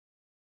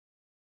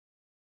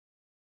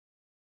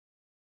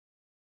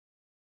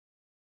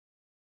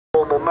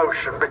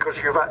motion because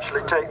you've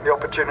actually taken the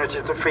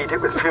opportunity to feed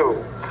it with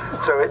fuel.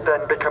 So it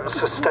then becomes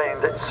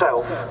sustained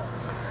itself.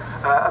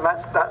 And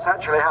that's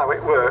actually how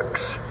it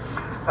works.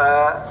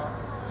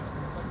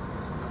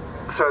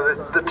 So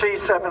the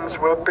T7s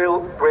were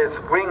built with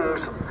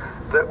wings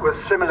that were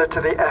similar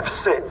to the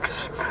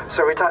F6.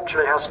 So it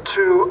actually has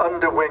 2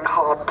 underwing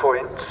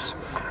hardpoints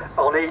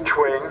on each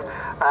wing,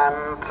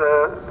 and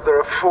there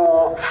are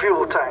 4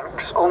 fuel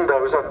tanks on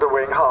those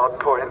underwing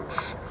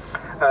hardpoints.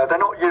 They're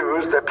not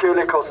used, they're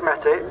purely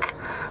cosmetic,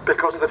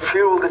 because the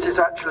fuel that is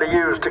actually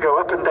used to go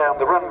up and down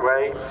the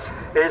runway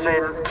is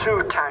in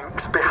 2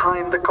 tanks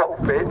behind the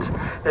cockpit,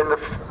 in the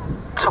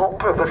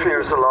top of the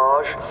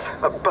fuselage,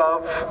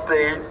 above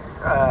the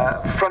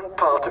front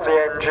part of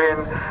the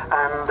engine,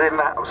 and in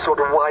that sort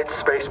of wide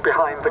space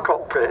behind the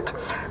cockpit.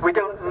 We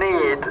don't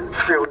need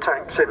fuel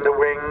tanks in the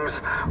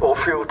wings or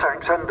fuel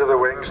tanks under the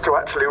wings to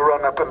actually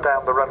run up and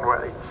down the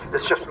runway.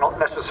 It's just not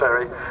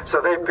necessary.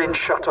 So they've been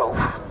shut off.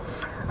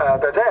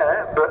 They're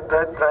there, but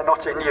they're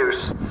not in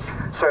use.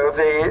 So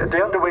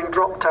the underwing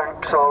drop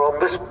tanks are on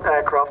this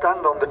aircraft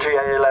and on the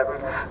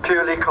GA11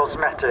 purely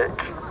cosmetic.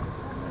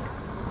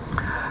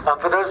 And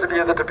for those of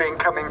you that have been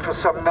coming for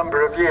some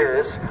number of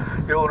years,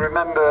 you'll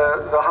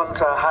remember the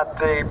Hunter had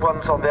the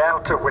ones on the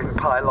outer wing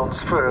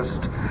pylons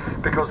first,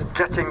 because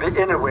getting the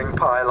inner wing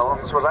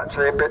pylons was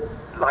actually a bit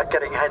like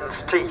getting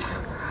hen's teeth.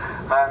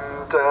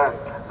 And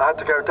I had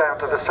to go down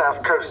to the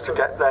south coast to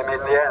get them in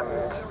the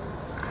end.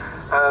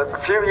 A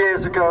few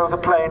years ago, the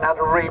plane had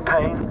a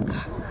repaint,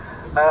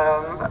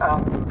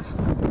 and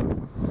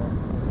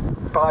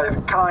by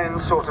the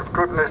kind sort of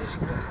goodness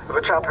of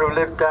a chap who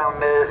lived down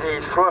near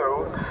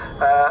Heathrow,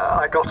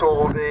 I got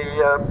all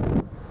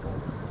the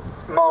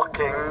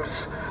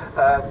markings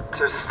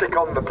to stick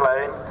on the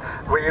plane.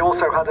 We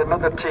also had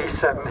another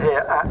T7 here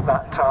at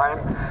that time,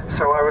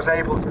 so I was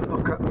able to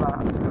look at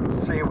that and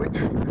see which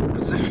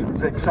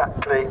positions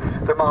exactly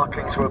the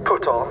markings were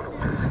put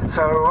on.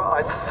 So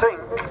I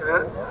think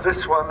that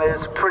this one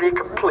is pretty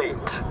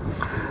complete.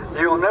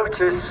 You'll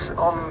notice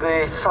on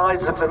the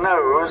sides of the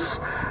nose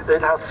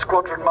it has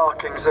squadron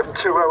markings of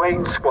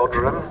 208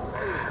 Squadron,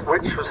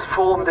 which was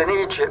formed in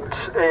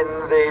Egypt in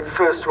the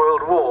First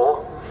World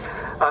War.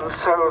 And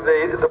so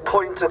the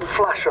pointed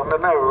flash on the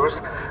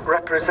nose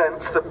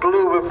represents the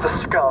blue of the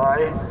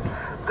sky,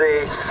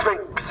 the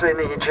Sphinx in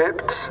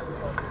Egypt,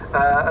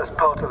 as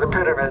part of the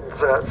pyramid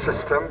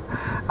system,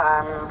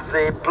 and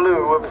the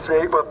blue of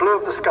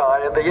the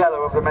sky and the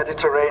yellow of the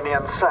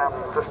Mediterranean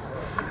sand.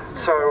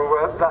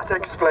 So that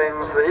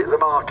explains the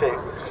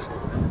markings.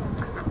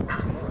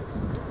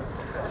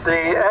 The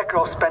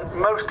aircraft spent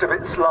most of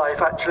its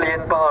life actually in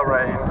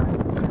Bahrain,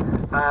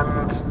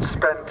 and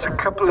spent a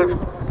couple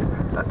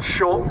of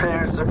short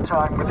periods of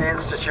time with the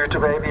Institute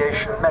of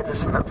Aviation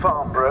Medicine at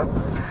Farnborough,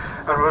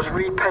 and was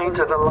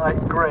repainted a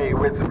light grey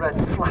with red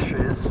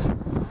flashes,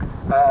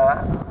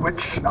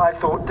 which I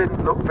thought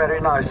didn't look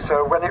very nice.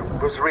 So when it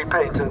was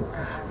repainted,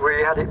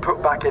 we had it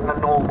put back in the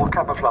normal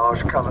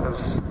camouflage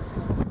colours.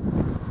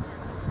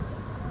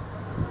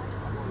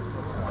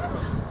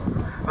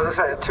 As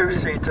I say, a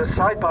 2-seater,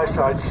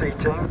 side-by-side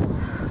seating,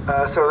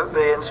 so that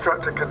the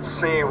instructor can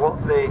see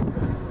what the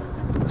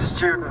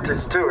student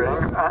is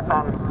doing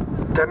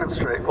and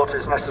demonstrate what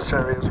is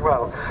necessary as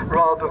well,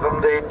 rather than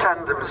the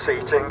tandem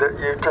seating that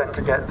you tend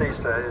to get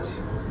these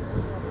days.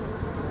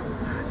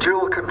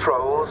 Dual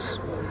controls,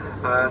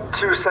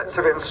 2 sets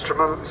of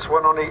instruments,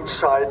 one on each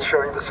side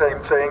showing the same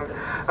thing,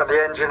 and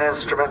the engine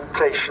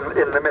instrumentation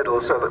in the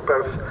middle so that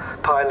both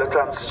pilot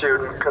and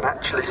student can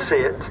actually see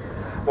it,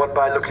 one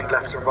by looking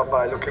left and one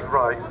by looking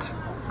right.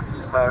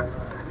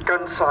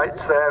 Gun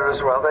sights there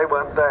as well. They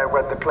weren't there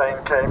when the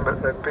plane came,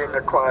 but they've been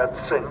acquired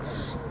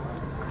since.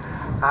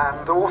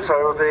 And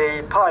also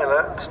the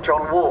pilot,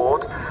 John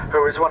Ward,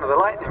 who is one of the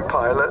Lightning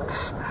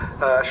pilots,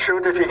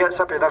 should, if he gets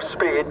up enough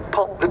speed,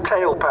 pop the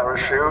tail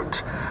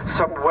parachute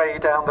some way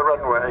down the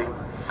runway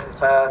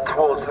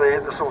towards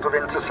the sort of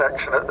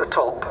intersection at the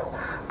top.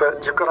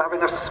 But you've got to have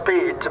enough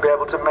speed to be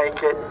able to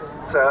make it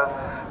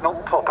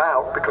not pop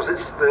out, because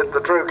it's the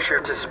drogue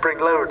chute is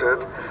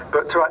spring-loaded,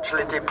 but to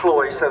actually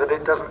deploy so that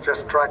it doesn't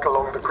just drag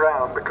along the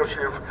ground because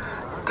you've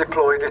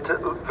deployed it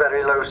at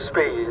very low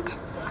speed.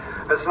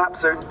 It's an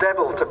absolute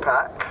devil to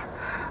pack,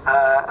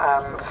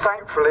 and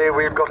thankfully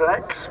we've got an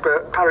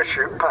expert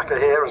parachute packer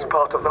here as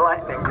part of the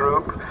Lightning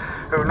group,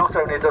 who not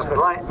only does the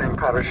Lightning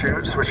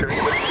parachutes, which are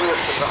even worse than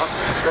the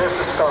Hunter. There's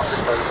the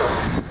starting motor.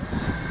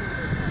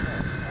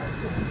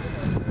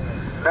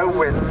 No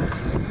wind,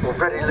 or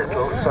very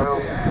little,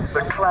 so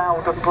the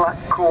cloud of black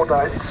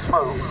cordite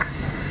smoke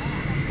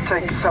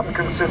takes some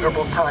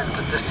considerable time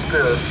to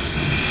disperse.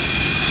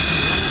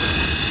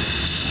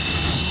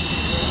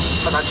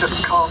 And I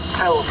just can't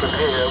tell from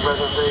here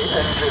whether the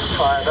engine's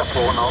fired up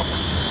or not,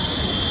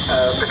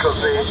 because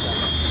the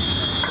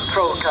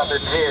control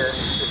cabin here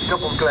is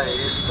double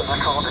glazed and I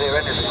can't hear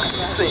anything. I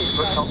can see,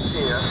 but not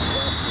hear.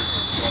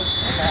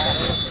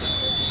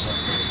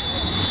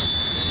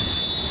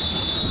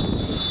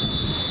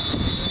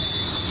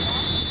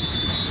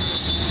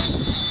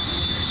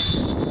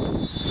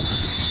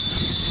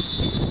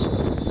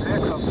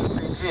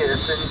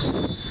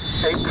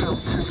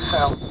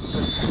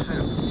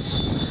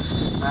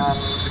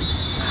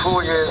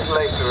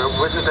 later, a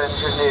wizard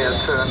engineer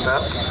turned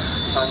up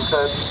and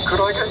said,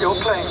 "Could I get your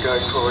plane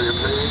going for you,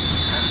 please?"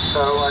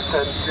 So I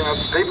said, "You know,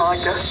 be my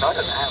guest. I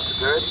don't know how to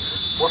do it.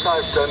 What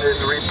I've done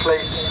is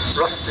replace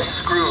rusty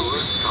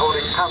screws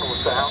holding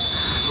panels down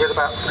with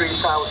about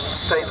 3,000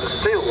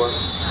 stainless steel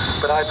ones,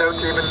 but I don't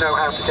even know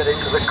how to get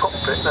into the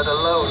cockpit, let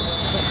alone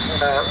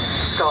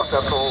start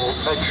up or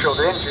make sure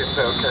the engine's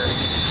okay."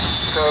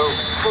 So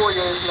 4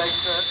 years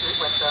later, it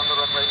went down the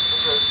runway for the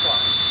first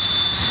time.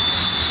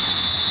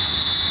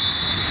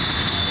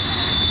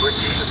 Which,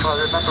 if I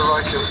remember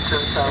rightly, was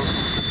 2010.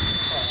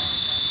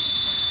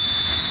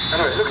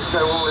 Anyway, it looks as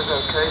though all is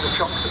okay. The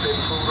chocks have been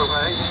pulled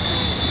away.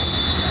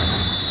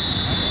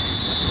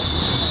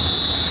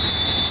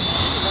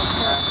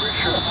 And we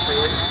should see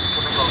it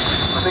coming on.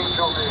 I think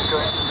John is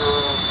going to do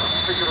a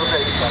figure of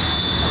 8 up,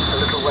 a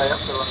little way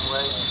up the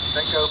runway,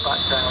 then go back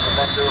down and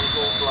then do a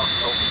full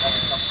blast off and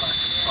then come back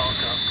and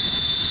park up.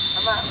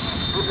 And that,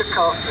 with the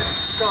casting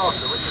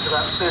starter, which is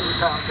about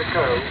 £30 a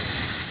go,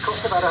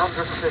 cost about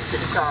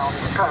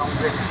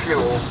 £150 in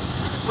fuel,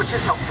 which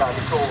is not bad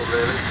at all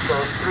really. So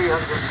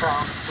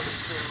 £300 for the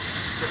 2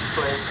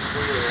 displays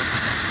a year.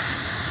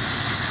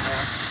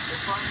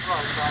 If I'm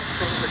right, I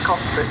think the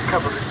cockpit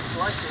cover is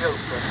slightly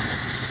open,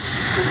 which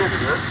is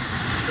deliberate,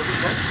 because it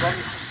gets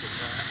very heated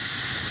there.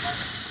 And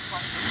the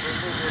fact that the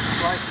lid is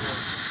slightly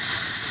open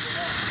is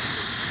an air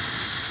conditioner.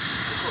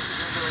 Of course,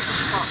 if you're doing a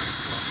fast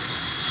flight,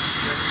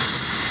 then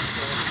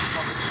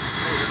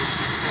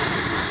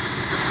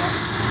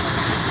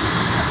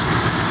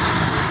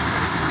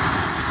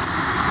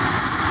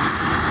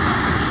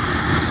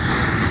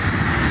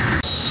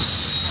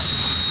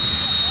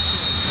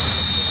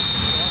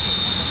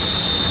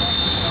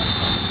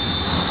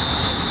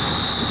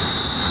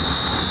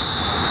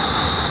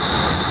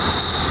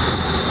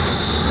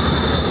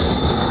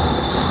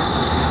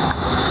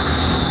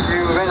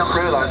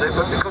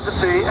but because of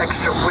the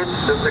extra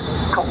width of the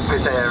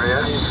cockpit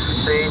area,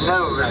 the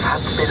nose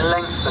had to be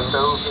lengthened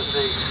over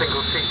the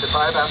single-seater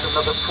by about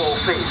another 4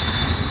 feet.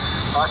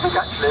 I think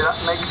actually that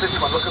makes this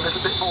one look a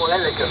little bit more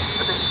elegant,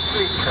 a bit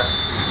sleeker.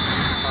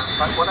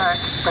 But what I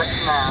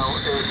expect now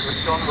is that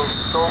John will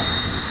stop,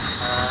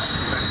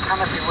 the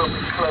canopy will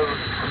be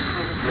closed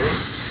completely,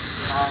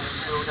 and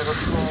you'll get a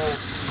small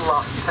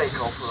blast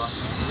takeoff run,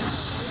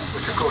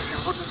 which of course you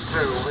wouldn't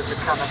do with the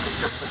canopy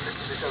just as it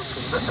is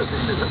open as it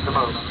is at the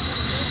moment.